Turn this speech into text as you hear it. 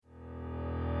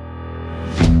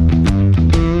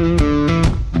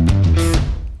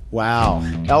Wow.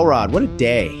 Elrod, what a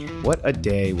day. What a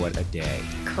day. What a day.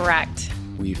 Correct.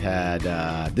 We've had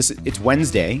it's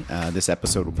Wednesday. This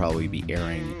episode will probably be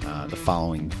airing the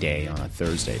following day on a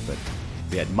Thursday. But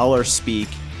we had Mueller speak.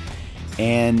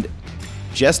 And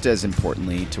just as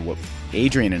importantly to what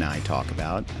Adrian and I talk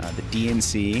about, the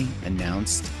DNC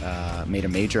made a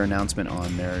major announcement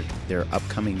on their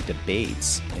upcoming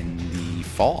debates in the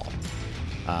fall.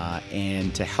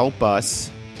 And to help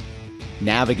us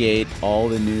navigate all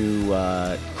the new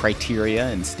criteria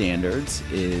and standards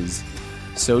is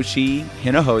Xochitl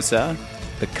Hinojosa,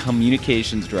 the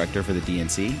Communications Director for the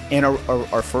DNC, and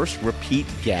our first repeat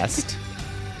guest,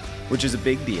 which is a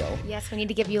big deal. Yes, we need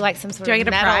to give you like some sort Do of I get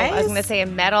a medal. prize? I was going to say a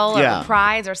medal or a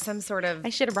prize or some sort of I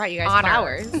should have brought you guys honor.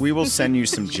 flowers. We will send you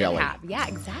some jelly. Yeah,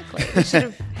 exactly. We should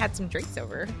have had some drinks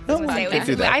over. We could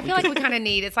do that. I feel like we kind of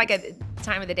need, it's like a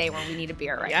time of the day when we need a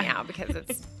beer right now because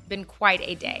it's been quite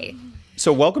a day.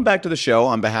 So welcome back to the show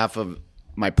on behalf of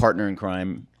my partner in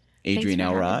crime, Adrian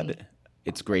Thanks for having Elrod.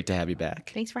 It's great to have you back.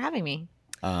 Thanks for having me.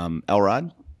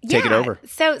 Elrod, take it over.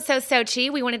 So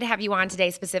Xochitl, we wanted to have you on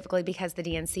today specifically because the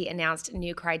DNC announced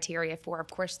new criteria for, of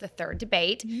course, the third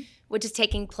debate, which is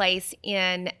taking place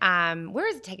in, where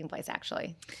is it taking place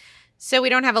actually? So we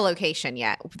don't have a location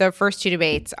yet. The first two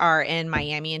debates are in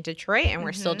Miami and Detroit, and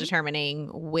we're still determining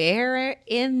where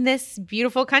in this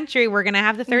beautiful country we're going to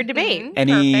have the third debate.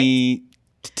 Any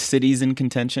cities in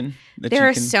contention? There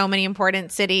are so many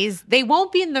important cities. They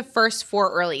won't be in the first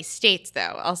four early states,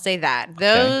 though. I'll say that.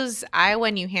 Those,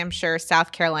 Iowa, New Hampshire,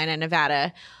 South Carolina,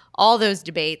 Nevada, all those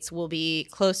debates will be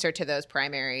closer to those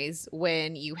primaries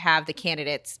when you have the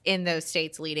candidates in those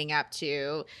states leading up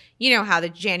to, you know, how the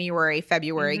January,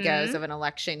 February goes of an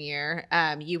election year.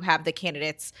 You have the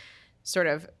candidates sort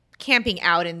of camping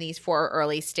out in these four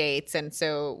early states. And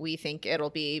so we think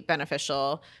it'll be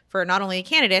beneficial for not only the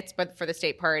candidates, but for the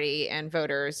state party and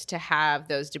voters to have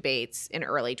those debates in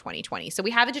early 2020. So we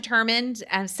haven't determined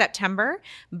September,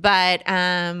 but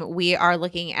we are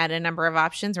looking at a number of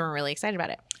options and we're really excited about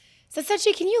it. So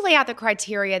Xochitl, can you lay out the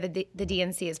criteria that the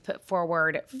DNC has put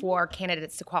forward for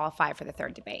candidates to qualify for the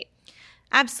third debate?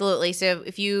 Absolutely. So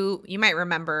if you might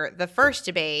remember, the first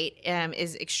debate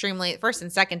is extremely – first and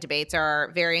second debates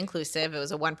are very inclusive. It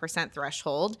was a 1%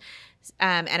 threshold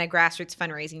and a grassroots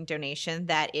fundraising donation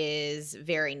that is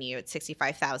very new. It's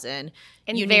 $65,000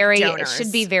 And unique it donors.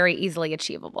 should be very easily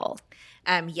achievable.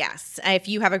 Yes. If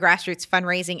you have a grassroots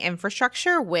fundraising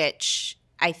infrastructure, which –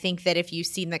 I think that if you've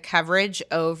seen the coverage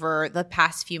over the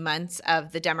past few months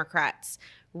of the Democrats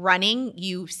running,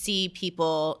 you see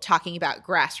people talking about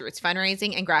grassroots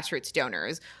fundraising and grassroots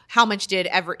donors. How much did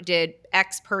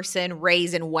X person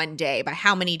raise in one day? By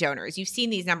how many donors? You've seen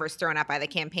these numbers thrown up by the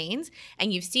campaigns,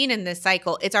 and you've seen in this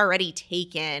cycle, it's already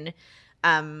taken.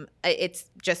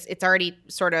 It's already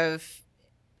sort of.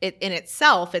 In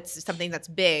itself, it's something that's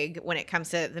big when it comes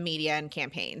to the media and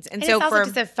campaigns. And so it's also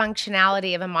just a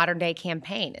functionality of a modern day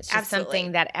campaign. It's just Absolutely.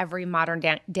 something that every modern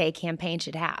day campaign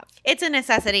should have. It's a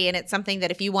necessity, and it's something that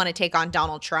if you want to take on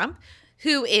Donald Trump,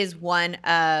 who is one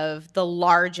of the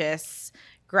largest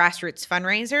grassroots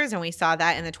fundraisers, and we saw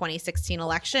that in the 2016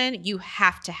 election, you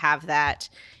have to have that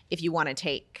if you want to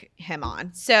take him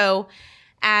on. So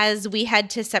as we head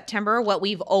to September, what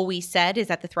we've always said is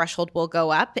that the threshold will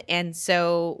go up. And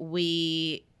so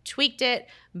we tweaked it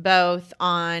both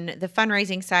on the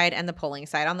fundraising side and the polling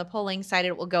side. On the polling side,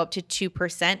 it will go up to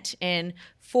 2% in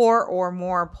 4 or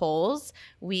more polls.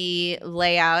 We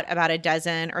lay out about a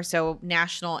dozen or so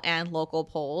national and local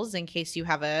polls in case you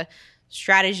have a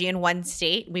strategy in one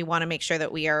state. We want to make sure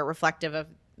that we are reflective of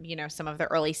some of the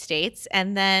early states.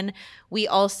 And then we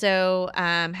also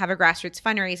have a grassroots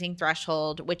fundraising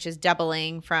threshold, which is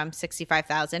doubling from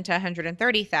 65,000 to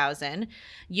 130,000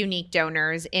 unique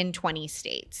donors in 20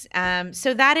 states.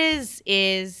 So that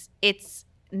it's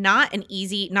not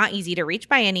easy to reach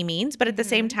by any means, but at the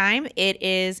same time, it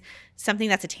is something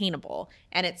that's attainable.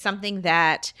 And it's something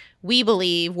that we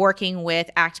believe, working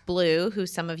with Act Blue, who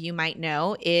some of you might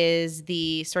know, is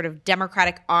the sort of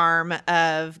Democratic arm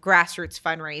of grassroots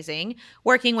fundraising,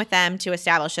 working with them to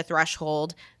establish a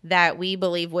threshold that we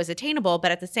believe was attainable.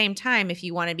 But at the same time, if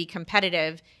you want to be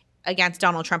competitive against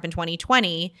Donald Trump in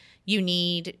 2020, you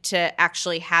need to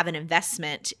actually have an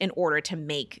investment in order to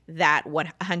make that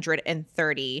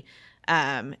 130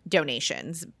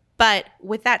 donations. But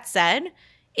with that said,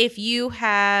 if you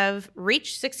have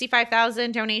reached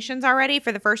 65,000 donations already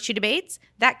for the first two debates,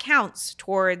 that counts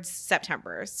towards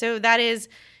September. So that is,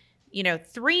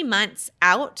 3 months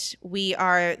out.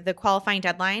 The qualifying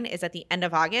deadline is at the end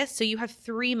of August. So you have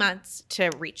 3 months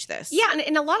to reach this. Yeah,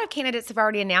 and a lot of candidates have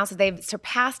already announced that they've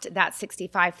surpassed that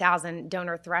 65,000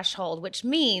 donor threshold, which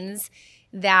means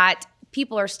that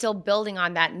people are still building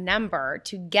on that number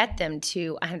to get them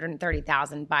to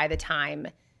 130,000 by the time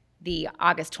the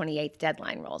August 28th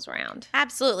deadline rolls around.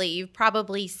 Absolutely. You've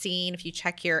probably seen, if you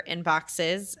check your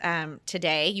inboxes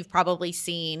today, you've probably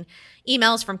seen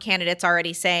emails from candidates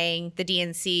already saying the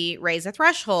DNC raise a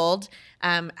threshold,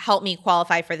 help me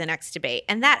qualify for the next debate.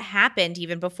 And that happened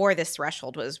even before this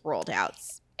threshold was rolled out.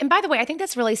 And by the way, I think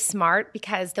that's really smart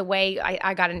because the way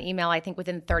I got an email, I think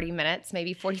within 30 minutes,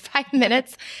 maybe 45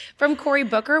 minutes from Cory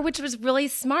Booker, which was really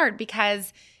smart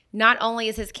because not only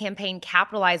is his campaign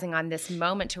capitalizing on this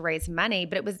moment to raise money,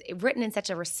 but it was written in such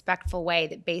a respectful way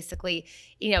that basically,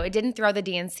 it didn't throw the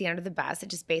DNC under the bus. It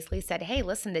just basically said, hey,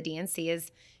 listen, the DNC is,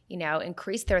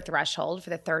 increased their threshold for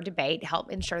the third debate,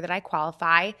 help ensure that I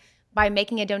qualify by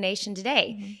making a donation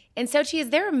today. Mm-hmm. And Xochitl, is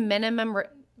there a minimum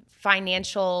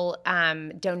financial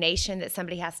donation that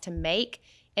somebody has to make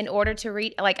in order to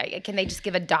read? Like, can they just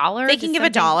give $1? They can give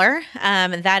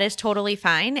 $1. That is totally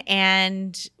fine.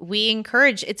 And we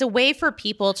encourage, it's a way for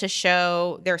people to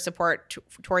show their support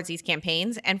towards these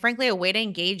campaigns. And frankly, a way to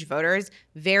engage voters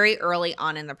very early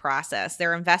on in the process.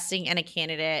 They're investing in a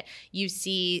candidate. You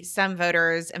see some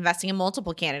voters investing in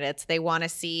multiple candidates. They want to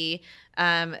see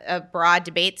a broad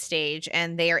debate stage,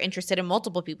 and they are interested in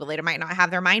multiple people. They might not have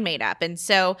their mind made up. And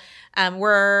so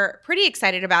we're pretty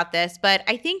excited about this. But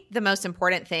I think the most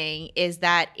important thing is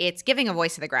that it's giving a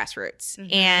voice to the grassroots.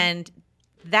 Mm-hmm. And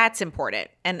that's important.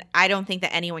 And I don't think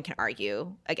that anyone can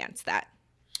argue against that.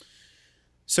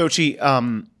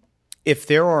 Xochitl, if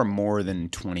there are more than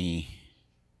 20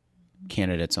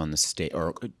 candidates on the state,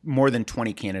 or more than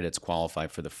 20 candidates qualify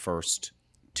for the first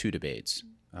two debates,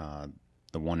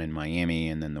 the one in Miami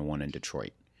and then the one in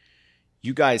Detroit,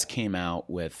 you guys came out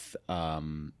with a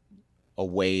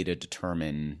way to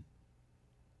determine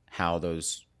how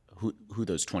who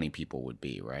those 20 people would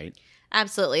be, right?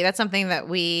 Absolutely. That's something that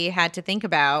we had to think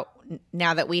about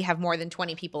now that we have more than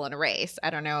 20 people in a race. I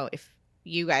don't know if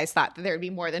you guys thought that there would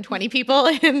be more than 20 people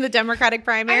in the Democratic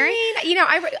primary. I mean,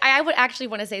 I would actually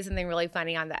want to say something really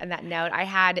funny on that note. I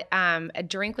had a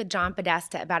drink with John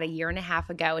Podesta about a year and a half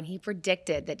ago, and he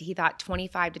predicted that he thought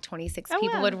 25 to 26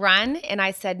 people would run, and I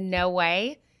said, no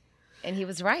way. And he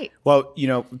was right. Well,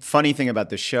 funny thing about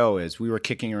the show is we were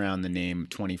kicking around the name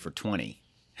 20 for 20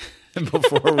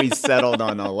 before we settled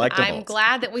on electables. I'm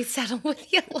glad that we settled with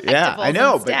the electables. Yeah, I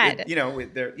know, instead.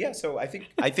 but so I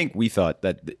think we thought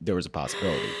that there was a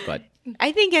possibility, but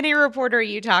I think any reporter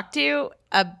you talk to,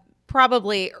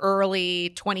 probably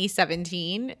early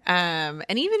 2017, and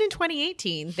even in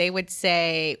 2018, they would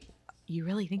say, you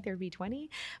really think there would be 20?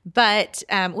 But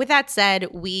with that said,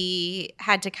 we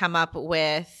had to come up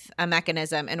with a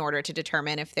mechanism in order to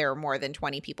determine if there were more than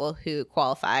 20 people who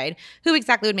qualified, who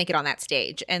exactly would make it on that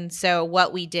stage. And so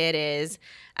what we did is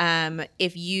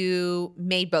if you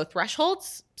made both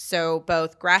thresholds, so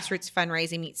both grassroots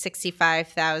fundraising meets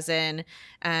 65,000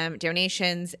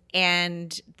 donations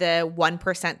and the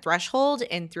 1% threshold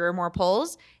in 3 or more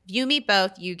polls, if you meet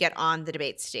both, you get on the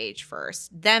debate stage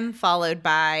first, then followed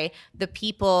by the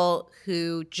people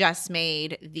who just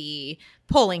made the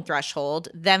polling threshold,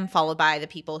 then followed by the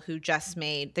people who just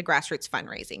made the grassroots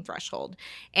fundraising threshold.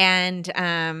 And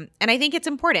I think it's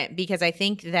important because I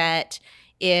think that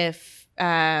if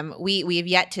we have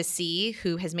yet to see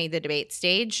who has made the debate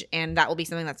stage, and that will be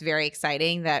something that's very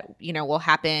exciting that will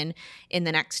happen in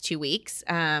the next 2 weeks.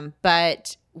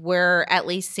 But we're at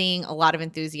least seeing a lot of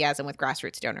enthusiasm with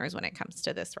grassroots donors when it comes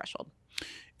to this threshold.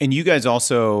 And you guys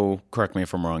also, correct me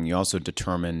if I'm wrong, you also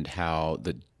determined how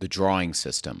the drawing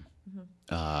system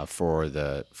for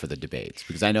the debates,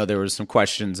 because I know there were some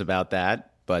questions about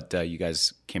that, but you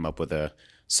guys came up with a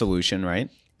solution, right?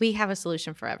 We have a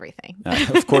solution for everything.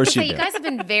 Of course you do. You guys have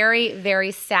been very,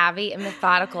 very savvy and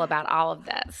methodical about all of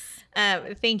this.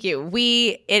 Thank you.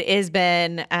 It has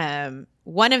been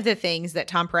one of the things that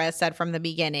Tom Perez said from the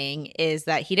beginning is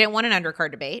that he didn't want an undercard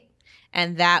debate.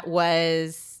 And that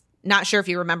was, not sure if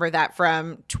you remember that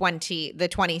from the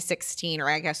 2016 or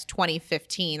I guess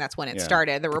 2015, that's when it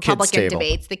started, the Republican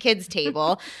debates, the kids'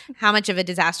 table, how much of a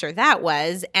disaster that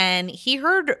was. And he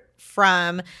heard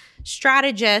from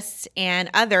strategists and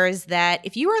others that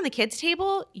if you were on the kids'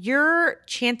 table, your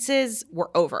chances were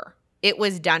over. It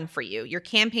was done for you. Your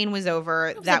campaign was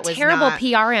over. That was a terrible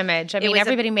PR image. I mean,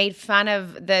 everybody made fun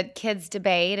of the kids'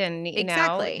 debate, and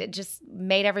it just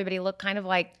made everybody look kind of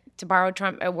like, to borrow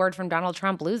a word from Donald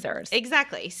Trump, losers.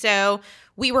 Exactly. So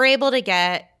we were able to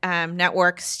get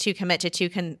networks to commit to two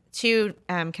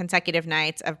consecutive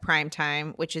nights of prime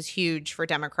time, which is huge for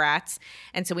Democrats.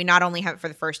 And so we not only have it for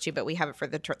the first two, but we have it for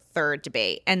the third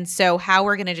debate. And so how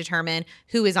we're going to determine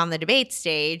who is on the debate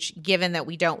stage, given that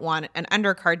we don't want an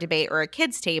undercard debate or a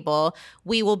kids table,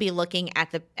 we will be looking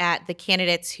at the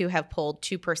candidates who have polled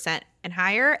 2% and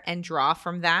higher and draw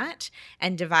from that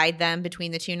and divide them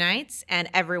between the two nights, and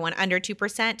everyone under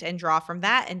 2% and draw from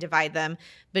that and divide them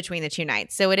between the two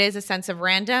nights. So it is a sense of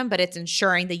random, but it's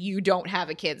ensuring that you don't have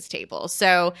a kids table.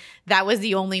 So that was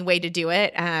the only way to do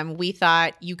it. We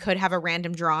thought you could have a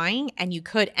random drawing and you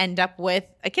could end up with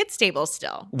a kids table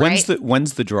still. When's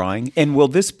the drawing? And will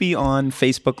this be on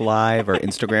Facebook Live or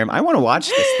Instagram? I want to watch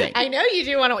this thing. I know you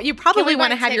do want to. You probably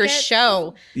want to have your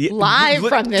show live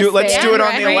from this. Let's do it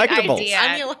on the Great electables.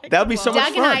 That would be so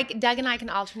much fun. Doug and I can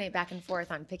alternate back and forth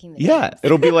on picking the Yeah,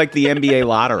 it'll be like the NBA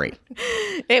lottery.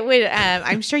 It would.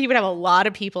 I'm sure you would have a lot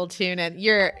of people tune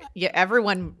in.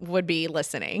 Everyone would be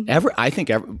listening. I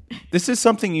think this is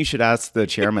something you should ask the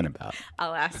chairman about.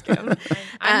 I'll ask him.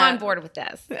 I'm on board with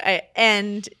this.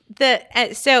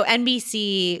 So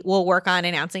NBC will work on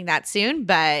announcing that soon,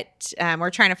 but we're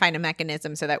trying to find a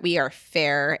mechanism so that we are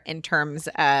fair in terms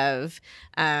of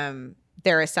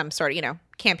there is some sort of,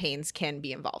 campaigns can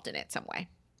be involved in it some way.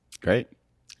 Great.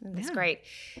 That's great.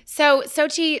 So,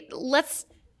 Xochitl, let's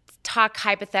talk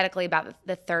hypothetically about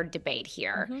the third debate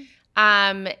here.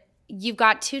 Mm-hmm. You've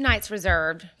got 2 nights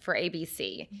reserved for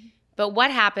ABC, but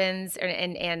what happens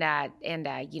and Univision,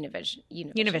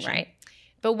 right?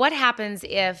 But what happens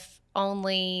if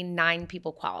only 9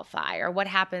 people qualify, or what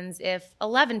happens if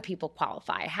 11 people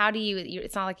qualify? How do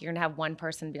it's not like you're going to have one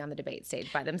person be on the debate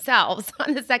stage by themselves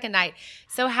on the second night.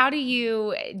 So do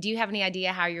you have any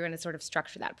idea how you're going to sort of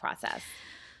structure that process?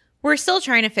 We're still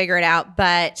trying to figure it out,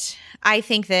 but I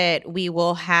think that we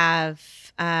will have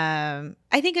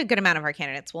I think a good amount of our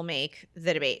candidates will make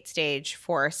the debate stage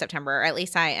for September. Or at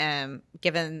least I am,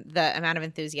 given the amount of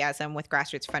enthusiasm with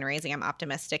grassroots fundraising, I'm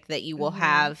optimistic that you will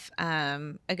have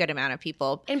a good amount of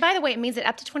people. And by the way, it means that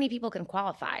up to 20 people can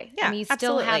qualify. Yeah, I mean, you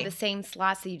still have the same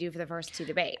slots that you do for the first 2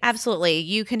 debates. Absolutely.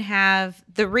 You can have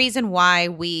the reason why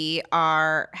we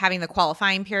are having the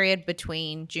qualifying period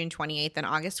between June 28th and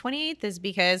August 28th is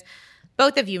because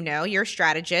both of you're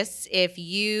strategists. If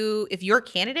your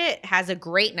candidate has a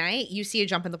great night, you see a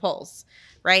jump in the polls,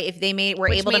 right? If they were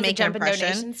able to make an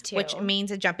impression, which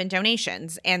means a jump in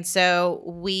donations. And so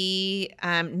we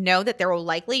know that there will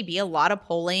likely be a lot of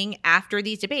polling after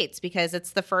these debates because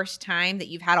it's the first time that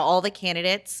you've had all the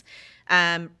candidates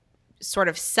sort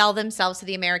of sell themselves to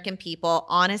the American people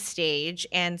on a stage.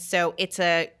 And so it's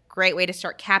a great way to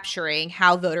start capturing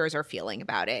how voters are feeling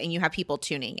about it, and you have people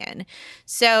tuning in.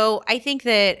 So I think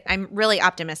that I'm really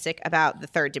optimistic about the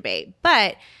third debate,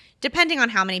 but depending on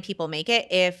how many people make it,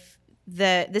 if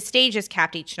the stage is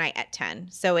capped each night at 10.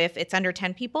 So if it's under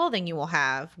 10 people, then you will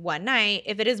have one night.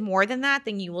 If it is more than that,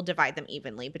 then you will divide them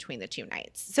evenly between the 2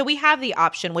 nights. So we have the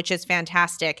option, which is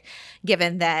fantastic,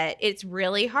 given that it's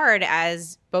really hard,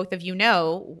 as both of you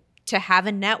know, to have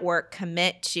a network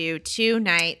commit to 2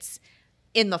 nights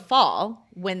in the fall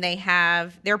when they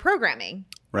have their programming.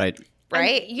 Right.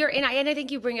 Right. And I think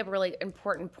you bring up a really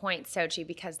important point, Xochitl,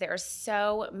 because there are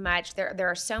so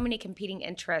many competing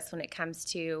interests when it comes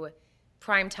to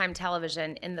primetime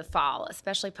television in the fall,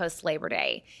 especially post Labor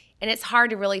Day. And it's hard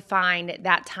to really find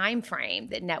that time frame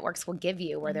that networks will give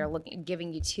you where they're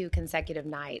giving you 2 consecutive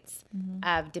nights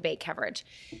of debate coverage.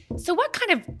 So what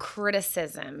kind of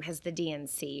criticism has the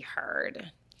DNC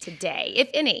heard today, if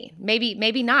any?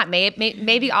 Maybe not.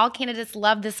 Maybe all candidates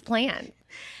love this plan.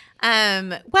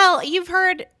 Well, we've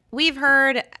heard,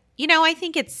 I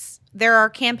think there are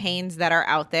campaigns that are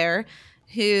out there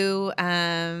who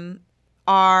are,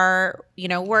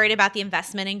 worried about the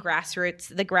investment in the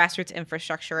grassroots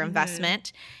infrastructure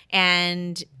investment,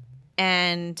 and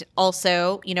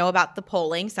also, about the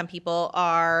polling. Some people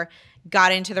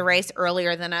got into the race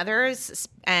earlier than others,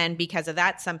 and because of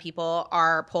that, some people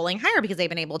are polling higher because they've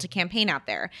been able to campaign out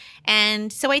there.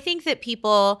 And so I think that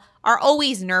people are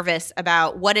always nervous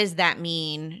about, what does that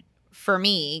mean for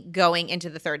me going into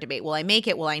the third debate? Will I make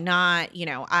it? Will I not?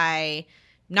 I'm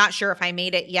not sure if I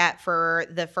made it yet for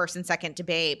the first and second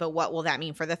debate, but what will that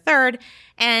mean for the third?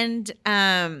 And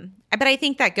but I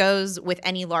think that goes with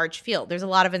any large field. There's a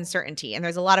lot of uncertainty, and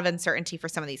there's a lot of uncertainty for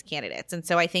some of these candidates. And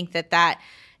so I think that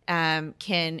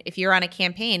if you're on a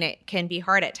campaign, it can be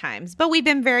hard at times. But we've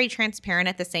been very transparent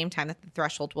at the same time that the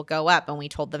threshold will go up. And we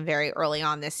told them very early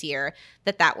on this year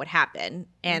that would happen.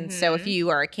 And so if you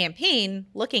are a campaign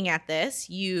looking at this,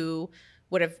 you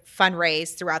would have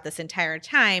fundraised throughout this entire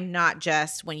time, not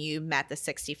just when you met the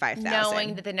 65,000.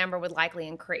 Knowing that the number would likely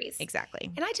increase. Exactly.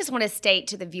 And I just want to state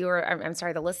to the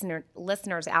the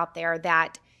listeners out there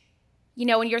that,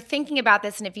 when you're thinking about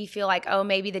this, and if you feel like, oh,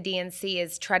 maybe the DNC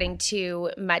is treading too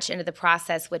much into the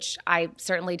process, which I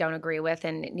certainly don't agree with,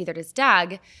 and neither does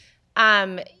Doug,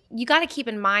 you got to keep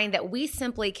in mind that we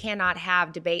simply cannot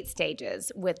have debate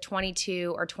stages with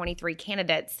 22 or 23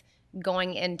 candidates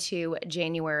going into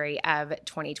January of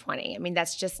 2020. I mean,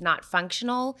 that's just not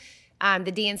functional.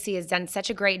 The DNC has done such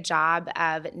a great job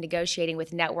of negotiating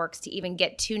with networks to even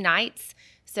get 2 nights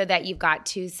so that you've got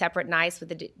 2 separate nights with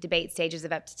the debate stages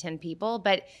of up to 10 people.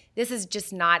 But this is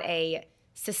just not a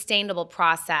sustainable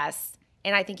process.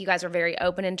 And I think you guys were very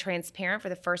open and transparent for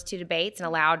the first 2 debates and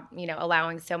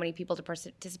allowing so many people to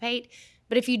participate.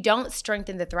 But if you don't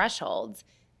strengthen the thresholds,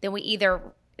 then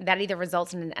that either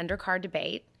results in an undercard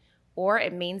debate, or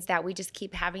it means that we just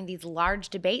keep having these large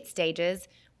debate stages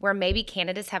where maybe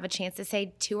candidates have a chance to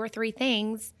say 2 or 3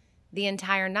 things the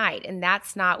entire night. And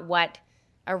that's not what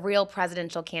a real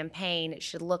presidential campaign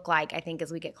should look like, I think,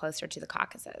 as we get closer to the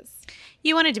caucuses.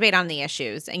 You want to debate on the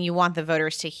issues, and you want the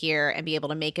voters to hear and be able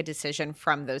to make a decision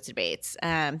from those debates.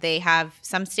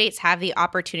 Some states have the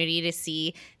opportunity to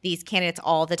see these candidates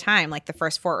all the time, like the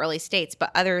first 4 early states,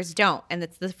 but others don't. And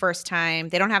it's the first time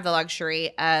they don't have the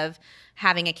luxury of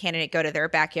having a candidate go to their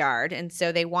backyard. And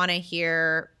so they want to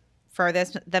hear for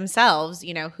this themselves,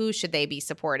 who should they be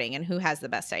supporting and who has the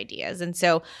best ideas. And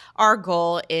so our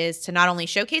goal is to not only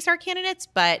showcase our candidates,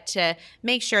 but to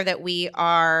make sure that we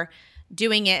are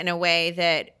doing it in a way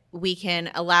that we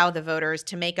can allow the voters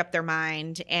to make up their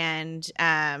mind and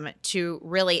to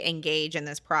really engage in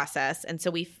this process. And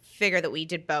so we figure that we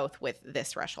did both with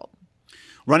this threshold.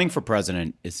 Running for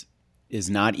president is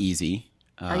not easy.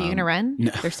 Are you going to run?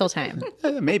 No. There's still time.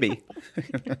 Maybe.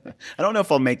 I don't know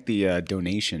if I'll make the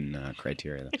donation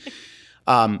criteria.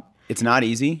 It's not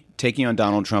easy. Taking on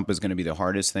Donald Trump is going to be the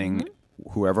hardest thing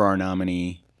whoever our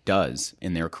nominee does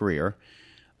in their career.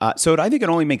 So I think it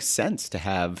only makes sense to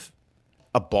have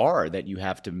a bar that you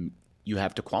have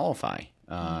to qualify.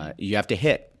 You have to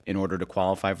hit in order to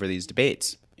qualify for these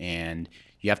debates, and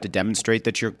you have to demonstrate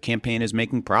that your campaign is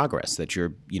making progress, that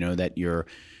you're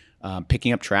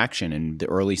picking up traction in the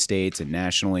early states and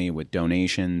nationally with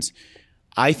donations.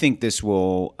 I think this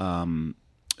will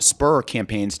spur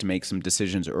campaigns to make some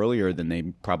decisions earlier than they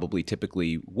probably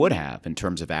typically would have in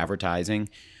terms of advertising.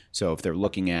 So if they're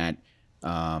looking at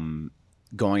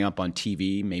going up on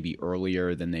TV maybe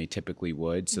earlier than they typically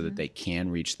would, so that they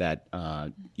can reach that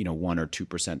 1 or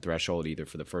 2% threshold either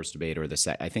for the first debate or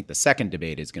I think the second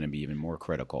debate is going to be even more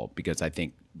critical, because I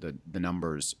think the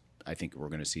numbers, I think we're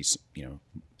going to see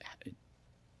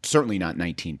certainly not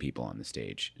 19 people on the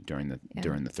stage during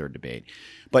the third debate.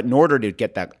 But in order to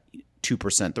get that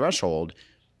 2% threshold,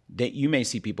 that you may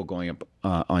see people going up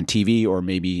on TV or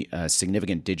maybe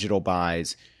significant digital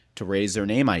buys to raise their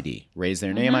name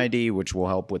ID, which will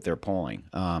help with their polling.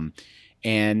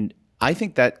 And I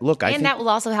think that, that will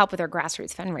also help with their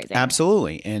grassroots fundraising.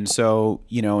 Absolutely. And so,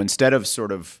 instead of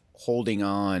sort of holding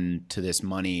on to this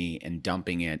money and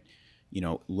dumping it,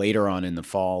 later on in the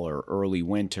fall or early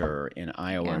winter in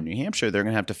Iowa or New Hampshire, they're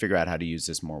going to have to figure out how to use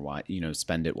this more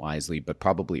spend it wisely, but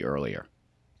probably earlier.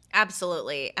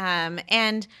 Absolutely.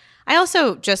 And I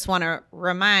also just want to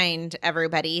remind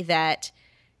everybody that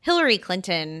Hillary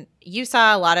Clinton, you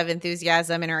saw a lot of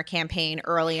enthusiasm in her campaign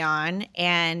early on,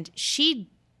 and she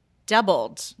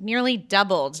nearly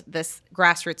doubled this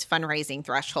grassroots fundraising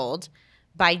threshold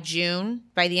by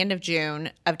the end of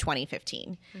June of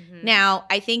 2015. Now,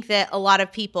 I think that a lot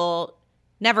of people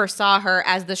never saw her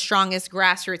as the strongest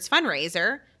grassroots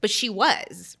fundraiser, but she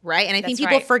was, right? And I think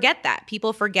people forget that.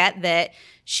 People forget that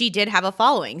she did have a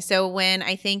following. So when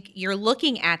I think you're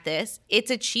looking at this, it's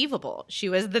achievable. She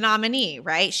was the nominee,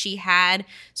 right? She had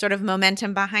sort of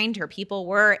momentum behind her. People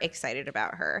were excited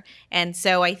about her. And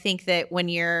so I think that when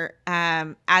you're,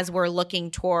 as we're looking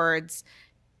towards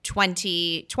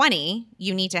 2020,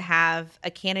 you need to have a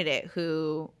candidate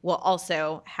who will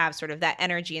also have sort of that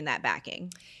energy and that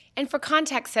backing. And for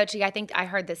context, Xochitl, I think I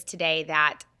heard this today,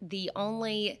 that the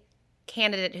only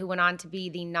candidate who went on to be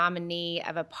the nominee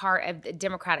of a part of the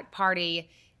Democratic Party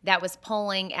that was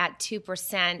polling at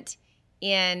 2%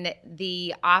 in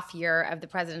the off year of the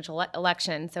presidential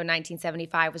election, so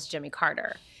 1975, was Jimmy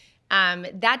Carter.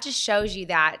 That just shows you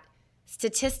that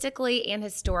statistically and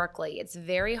historically, it's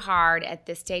very hard at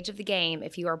this stage of the game,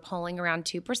 if you are polling around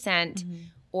 2%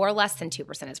 or less than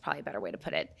 2% is probably a better way to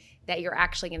put it, that you're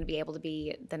actually going to be able to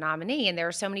be the nominee. And there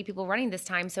are so many people running this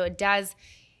time, so it does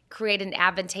create an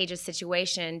advantageous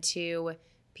situation to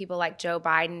people like Joe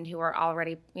Biden who are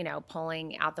already,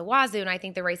 polling out the wazoo. And I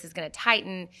think the race is going to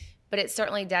tighten, but it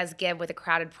certainly does give with a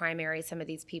crowded primary some of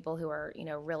these people who are,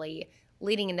 really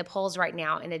leading in the polls right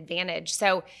now an advantage.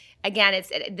 So again,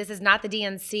 this is not the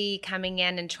DNC coming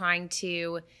in and trying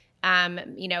to,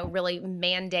 really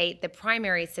mandate the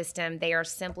primary system. They are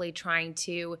simply trying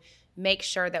to make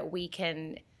sure that we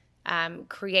can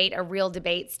create a real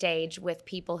debate stage with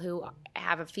people who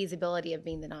have a feasibility of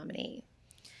being the nominee.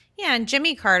 Yeah, and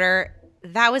Jimmy Carter,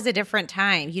 that was a different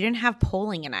time. You didn't have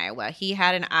polling in Iowa. He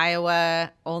had an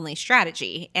Iowa-only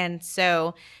strategy. And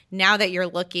so now that you're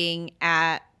looking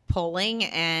at polling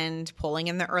in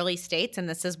the early states, and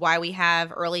this is why we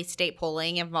have early state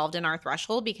polling involved in our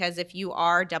threshold, because if you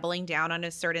are doubling down on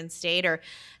a certain state or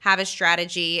have a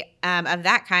strategy of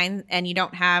that kind and you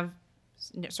don't have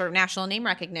sort of national name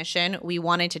recognition, we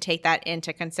wanted to take that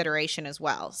into consideration as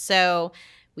well. So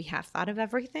we have thought of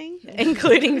everything,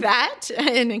 including that,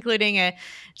 and including a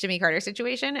Jimmy Carter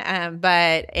situation.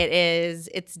 But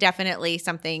it's definitely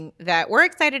something that we're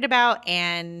excited about,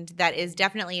 and that is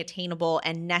definitely attainable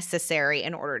and necessary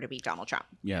in order to beat Donald Trump.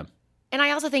 Yeah. And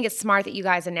I also think it's smart that you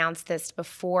guys announced this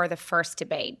before the first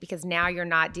debate, because now you're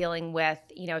not dealing with,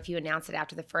 if you announce it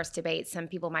after the first debate, some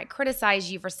people might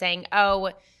criticize you for saying,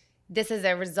 oh, this is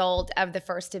a result of the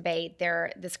first debate.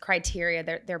 This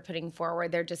criteria they're putting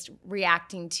forward, they're just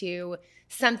reacting to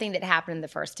something that happened in the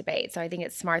first debate. So I think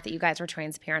it's smart that you guys were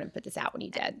transparent and put this out when you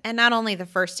did. And not only the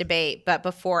first debate, but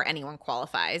before anyone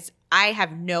qualifies. I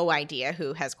have no idea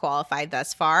who has qualified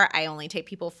thus far. I only take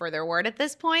people for their word at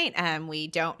this point. We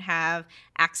don't have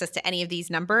access to any of these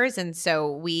numbers. And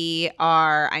so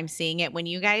I'm seeing it when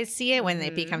you guys see it, when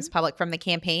it becomes public from the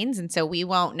campaigns. And so we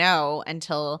won't know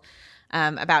until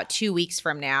about 2 weeks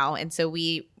from now. And so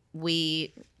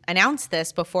we announce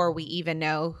this before we even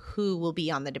know who will be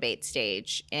on the debate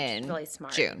stage in really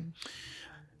smart. June.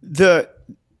 The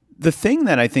thing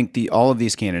that I think all of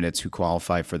these candidates who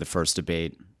qualify for the first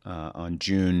debate on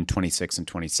June 26th and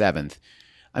 27th,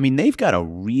 I mean, they've got a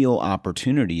real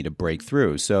opportunity to break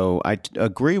through. So I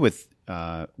agree with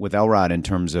Elrod in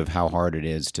terms of how hard it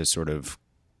is to sort of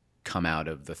come out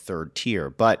of the third tier.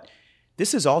 But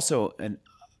this is also an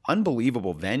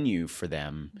unbelievable venue for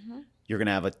them. Mm-hmm. You're going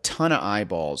to have a ton of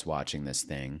eyeballs watching this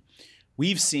thing.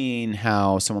 We've seen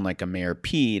how someone like a Mayor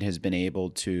Pete has been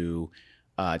able to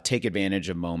take advantage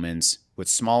of moments with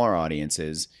smaller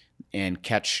audiences and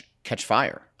catch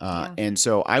fire. And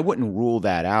so I wouldn't rule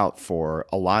that out for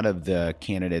a lot of the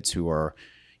candidates who are,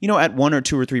 at 1 or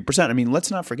 2 or 3%. I mean,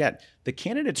 let's not forget the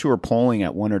candidates who are polling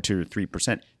at 1 or 2 or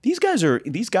 3%. These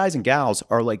guys and gals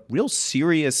are like real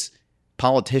serious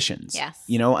politicians. Yes.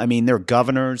 I mean, they're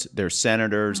governors, they're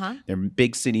senators, they're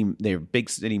big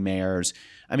city mayors.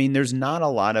 I mean, there's not a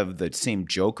lot of the same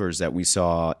jokers that we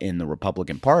saw in the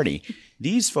Republican Party.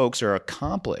 These folks are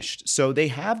accomplished. So they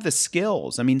have the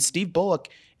skills. I mean, Steve Bullock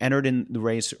entered in the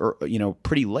race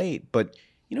pretty late, but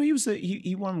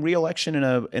he won re-election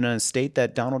in a state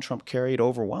that Donald Trump carried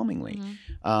overwhelmingly.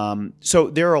 Mm-hmm. So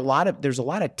there's a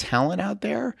lot of talent out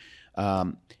there.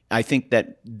 I think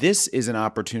that this is an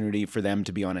opportunity for them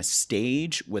to be on a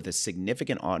stage with a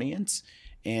significant audience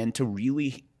and to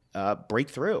really break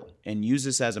through and use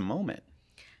this as a moment.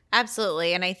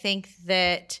 Absolutely. And I think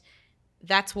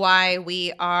that's why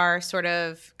we are sort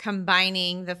of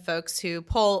combining the folks who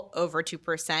poll over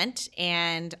 2%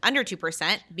 and under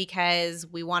 2%, because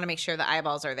we want to make sure the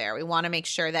eyeballs are there. We want to make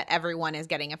sure that everyone is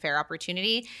getting a fair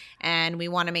opportunity, and we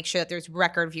want to make sure that there's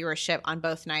record viewership on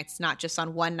both nights, not just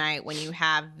on one night when you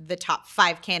have the top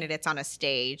 5 candidates on a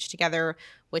stage together,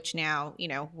 which now,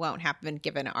 won't happen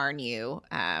given our new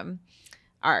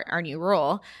our new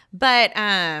rule. But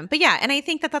yeah, and I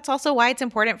think that that's also why it's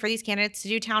important for these candidates to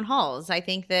do town halls. I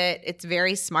think that it's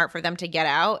very smart for them to get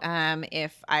out.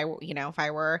 If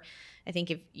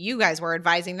you guys were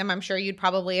advising them, I'm sure you'd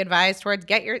probably advise towards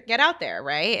get out there,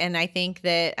 right? And I think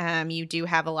that you do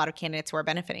have a lot of candidates who are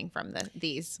benefiting from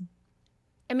these.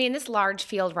 I mean, this large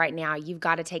field right now, you've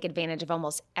got to take advantage of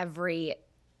almost every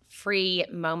free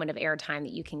moment of airtime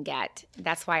that you can get.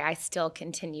 That's why I still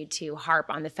continue to harp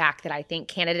on the fact that I think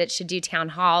candidates should do town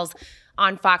halls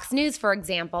on Fox News, for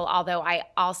example, although I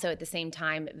also at the same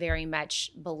time very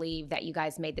much believe that you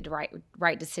guys made the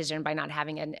right decision by not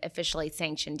having an officially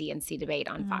sanctioned DNC debate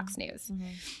on Fox News. Mm-hmm.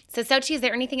 So Xochitl, is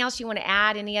there anything else you want to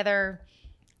add? Any other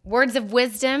words of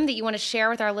wisdom that you want to share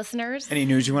with our listeners? Any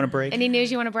news you want to break?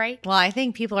 Well, I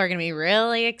think people are going to be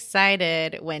really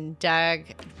excited when Doug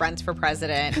runs for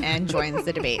president and joins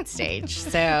the debate stage.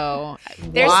 So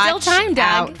there's still time,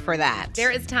 Doug, out for that. There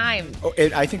is time.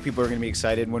 I think people are going to be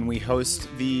excited when we host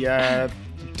the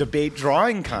debate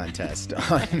drawing contest.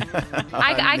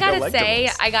 I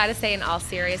gotta say, in all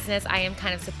seriousness, I am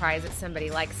kind of surprised that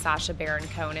somebody like Sacha Baron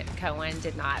Cohen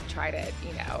did not try to,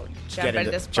 jump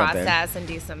into this process and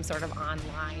do some sort of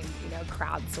online,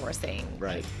 crowdsourcing.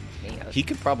 Right. Like, he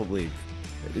could probably.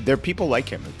 There are people like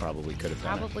him who probably could have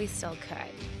done it. Probably still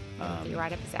could. Be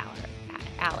right up his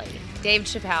alley. Dave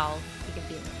Chappelle, he could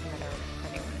be another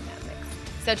one in that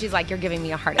mix. So she's like, you're giving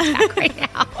me a heart attack right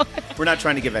now. We're not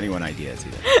trying to give anyone ideas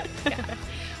either. Yeah.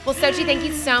 Well, Xochitl, thank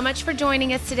you so much for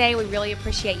joining us today. We really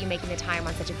appreciate you making the time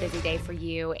on such a busy day for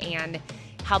you and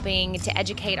helping to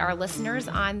educate our listeners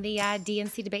on the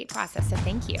DNC debate process. So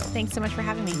thank you. Thanks so much for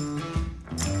having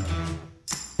me.